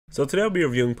So today I'll be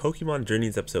reviewing Pokemon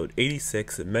Journeys episode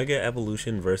 86, Mega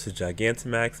Evolution vs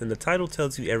Gigantamax, and the title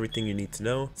tells you everything you need to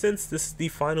know, since this is the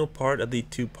final part of the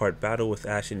two-part battle with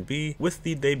Ash and Bea, with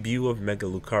the debut of Mega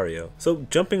Lucario. So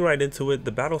jumping right into it,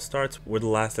 the battle starts where the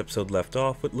last episode left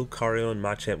off, with Lucario and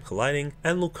Machamp colliding,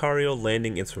 and Lucario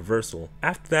landing its reversal.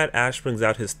 After that, Ash brings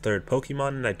out his third Pokemon,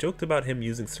 and I joked about him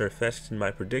using Surfetch'd in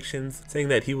my predictions, saying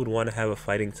that he would want to have a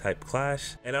fighting type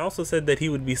clash, and I also said that he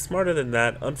would be smarter than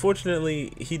that.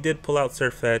 Unfortunately, he did pull out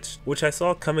Surfetch'd, which I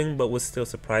saw coming but was still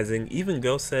surprising. Even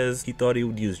Go says he thought he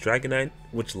would use Dragonite,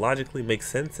 which logically makes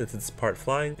sense since it's part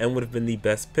flying and would have been the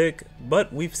best pick,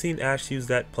 but we've seen Ash use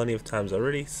that plenty of times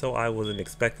already, so I wasn't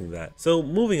expecting that. So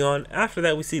moving on, after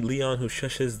that we see Leon, who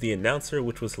shushes the announcer,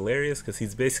 which was hilarious because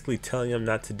he's basically telling him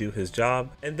not to do his job,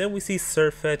 and then we see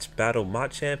Surfetch'd battle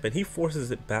Machamp and he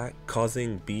forces it back,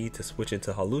 causing Bea to switch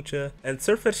into Hawlucha, and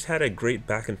Surfetch'd had a great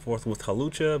back and forth with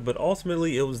Hawlucha, but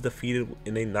ultimately it was defeated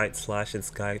in a Night Slash and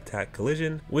Sky Attack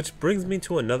collision, which brings me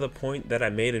to another point that I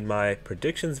made in my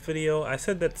predictions video. I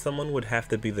said that someone would have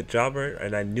to be the jobber,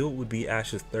 and I knew it would be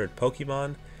Ash's third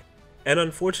Pokemon, and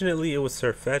unfortunately it was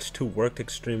Surfetch'd, who worked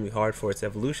extremely hard for its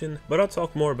evolution, but I'll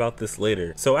talk more about this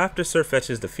later. So after Surfetch'd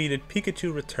is defeated,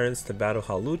 Pikachu returns to battle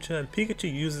Hawlucha, and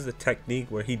Pikachu uses a technique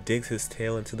where he digs his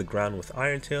tail into the ground with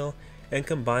Iron Tail, and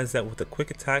combines that with a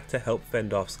quick attack to help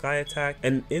fend off Sky Attack,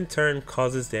 and in turn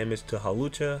causes damage to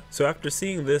Hawlucha. So after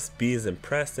seeing this, Bea is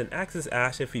impressed and asks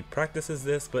Ash if he practices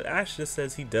this, but Ash just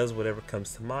says he does whatever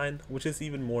comes to mind, which is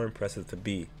even more impressive to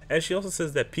Bea. And she also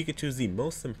says that Pikachu is the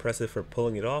most impressive for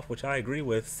pulling it off, which I agree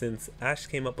with since Ash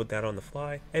came up with that on the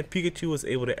fly, and Pikachu was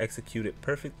able to execute it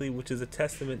perfectly, which is a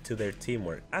testament to their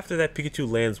teamwork. After that, Pikachu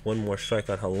lands one more strike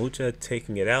on Hawlucha,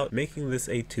 taking it out, making this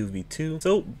a 2v2.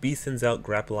 So Bea sends out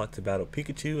Grapploct to battle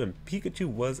Pikachu, and Pikachu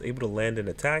was able to land an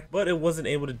attack, but it wasn't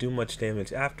able to do much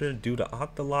damage after due to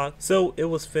Octalock, so it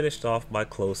was finished off by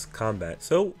close combat.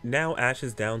 So now Ash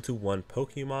is down to one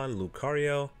Pokemon,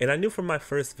 Lucario, and I knew from my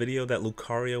first video that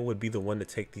Lucario would be the one to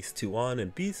take these two on,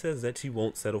 and Bea says that she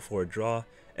won't settle for a draw,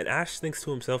 and Ash thinks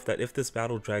to himself that if this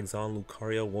battle drags on,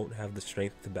 Lucario won't have the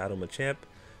strength to battle Machamp,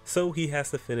 so he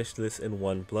has to finish this in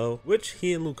one blow, which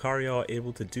he and Lucario are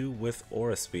able to do with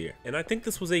Aura Sphere. And I think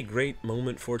this was a great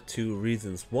moment for two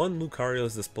reasons. One,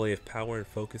 Lucario's display of power and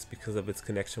focus because of its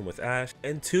connection with Ash,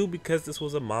 and two, because this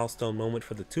was a milestone moment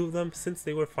for the two of them since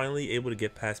they were finally able to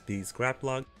get past Bea's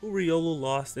Grapploct, who Riolu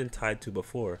lost and tied to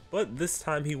before. But this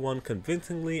time he won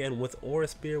convincingly and with Aura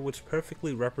Sphere, which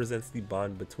perfectly represents the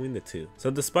bond between the two.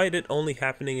 So despite it only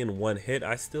happening in one hit,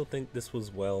 I still think this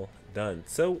was well done.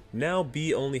 So now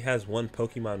Bea only has one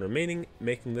Pokemon remaining,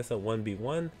 making this a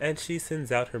 1v1, and she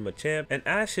sends out her Machamp, and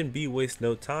Ash and Bea waste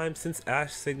no time since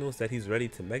Ash signals that he's ready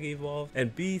to Mega Evolve,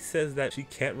 and Bea says that she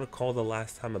can't recall the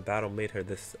last time a battle made her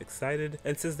this excited,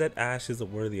 and says that Ash is a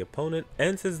worthy opponent,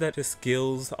 and says that his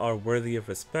skills are worthy of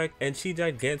respect, and she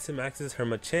Gigantamaxes her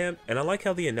Machamp, and I like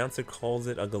how the announcer calls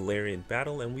it a Galarian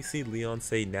battle, and we see Leon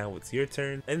say now it's your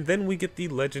turn, and then we get the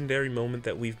legendary moment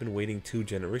that we've been waiting 2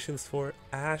 generations for,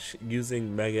 Ash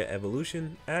using Mega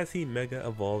Evolution as he Mega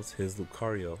Evolves his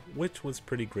Lucario, which was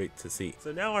pretty great to see.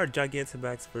 So now our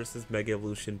Gigantamax versus Mega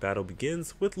Evolution battle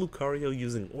begins, with Lucario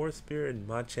using Aura Sphere and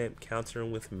Machamp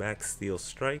countering with Max Steel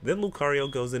Strike. Then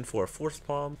Lucario goes in for a Force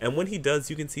Palm, and when he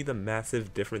does, you can see the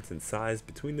massive difference in size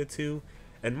between the two,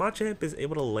 and Machamp is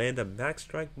able to land a Max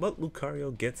Strike, but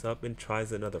Lucario gets up and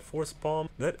tries another Force Palm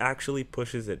that actually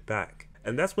pushes it back.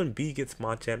 And that's when Bea gets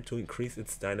Machamp to increase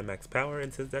its Dynamax power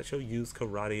and says that she'll use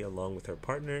Karate along with her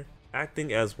partner,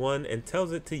 acting as one, and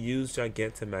tells it to use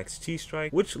Gigantamax Chi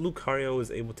Strike, which Lucario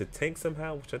is able to tank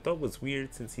somehow, which I thought was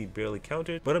weird since he barely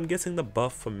countered, but I'm guessing the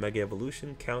buff from Mega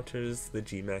Evolution counters the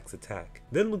G-Max attack.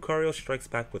 Then Lucario strikes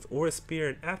back with Aura Sphere,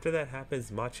 and after that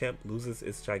happens, Machamp loses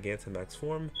its Gigantamax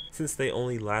form since they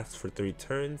only last for 3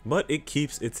 turns, but it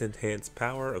keeps its enhanced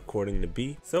power according to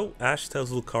Bea. So Ash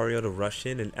tells Lucario to rush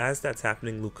in, and as that's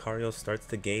happening, Lucario starts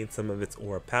to gain some of its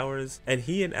aura powers, and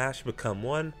he and Ash become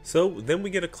one. So then we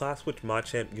get a class with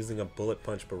Machamp using a Bullet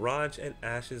Punch Barrage and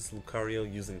Ash's Lucario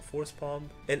using Force Palm,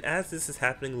 and as this is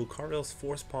happening, Lucario's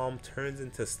Force Palm turns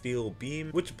into Steel Beam,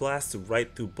 which blasts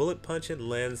right through Bullet Punch and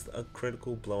lands a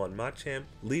critical blow on Machamp,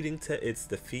 leading to its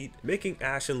defeat, making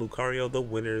Ash and Lucario the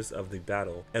winners of the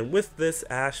battle. And with this,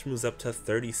 Ash moves up to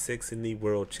 36 in the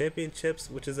World Championships,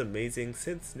 which is amazing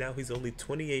since now he's only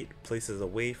 28 places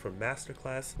away from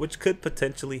Masterclass, which could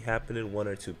potentially happen in 1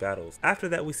 or 2 battles. After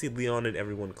that, we see Leon and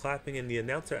everyone clapping, and the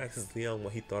announcer asks Leon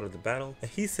what he thought of the battle,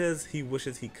 and he says he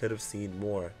wishes he could have seen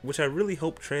more, which I really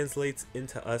hope translates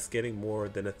into us getting more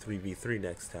than a 3v3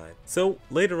 next time. So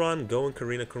later on, Go and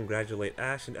Karina congratulate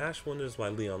Ash, and Ash wonders why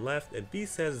Leon left, and Bea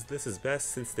says this is best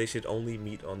since they should only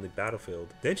meet on the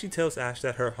battlefield. Then she tells Ash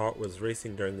that her heart was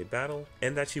racing during the battle,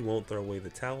 and that she won't throw away the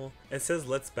towel, and says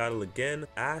let's battle again.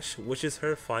 Ash wishes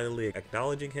her finally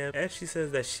acknowledging him, and she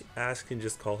says that Ash can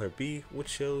just call her Bea, which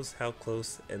shows how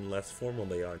close and less formal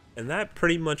they are. And that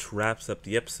pretty much wraps up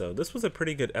the episode. This was a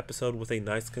pretty good episode with a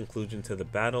nice conclusion to the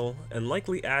battle, and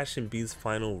likely Ash and Bea's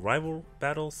final rival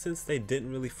battle, since they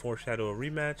didn't really foreshadow a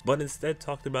rematch, but instead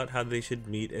talked about how they should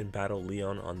meet and battle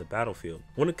Leon on the battlefield.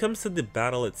 When it comes to the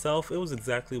battle itself, it was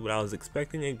exactly what I was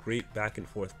expecting, a great back and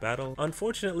forth battle.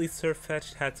 Unfortunately,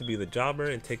 Sirfetch'd had to be the jobber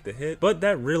and take the hit, but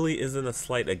that really isn't a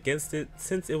slight against it,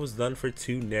 since it was done for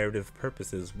two narrative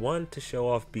purposes. One, to show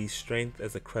off Bea's strength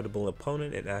as a credible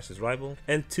opponent and Ash's rival,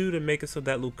 and two, to make it so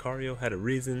that Lucario had a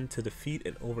reason to defeat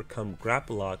and overcome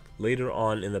Grapple Lock later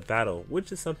on in the battle,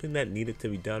 which is something that needed to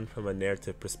be done from a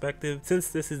narrative perspective, since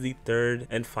this is the third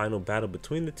and final battle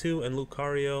between the two, and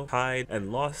Lucario tied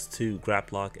and lost to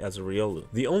Grapple Lock as a Riolu.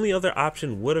 The only other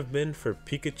option would have been for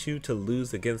Pikachu to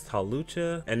lose against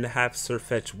Hawlucha and to have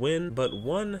Sirfetch'd win, but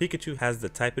one, Pikachu has the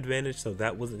type advantage, so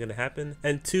that wasn't going to happen,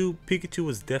 and two, Pikachu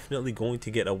was definitely going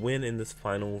to get a win in this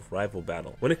final rival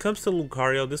battle. When it comes to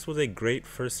Lucario, this was a great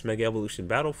first Mega Evolution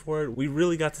battle for it. We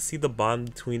really got to see the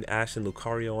bond between Ash and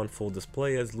Lucario on full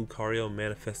display as Lucario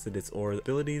manifested its aura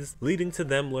abilities, leading to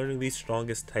them learning the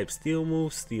strongest type steel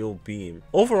move, Steel Beam.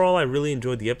 Overall, I really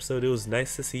enjoyed the episode. It was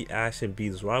nice to see Ash and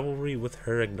Bea's rivalry with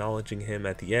her acknowledging him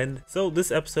at the end. So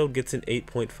this episode gets an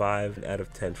 8.5 out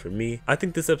of 10 for me. I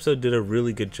think this episode did a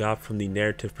really good job from the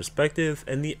narrative perspective,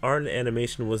 and the art and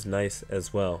animation was nice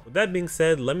as well. With that being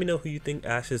said, let me know who you think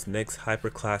Ash's next Hyper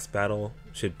Class battle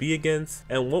should be against,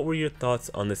 and what were your thoughts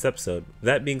on this episode.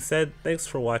 That being said, thanks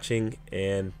for watching,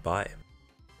 and bye.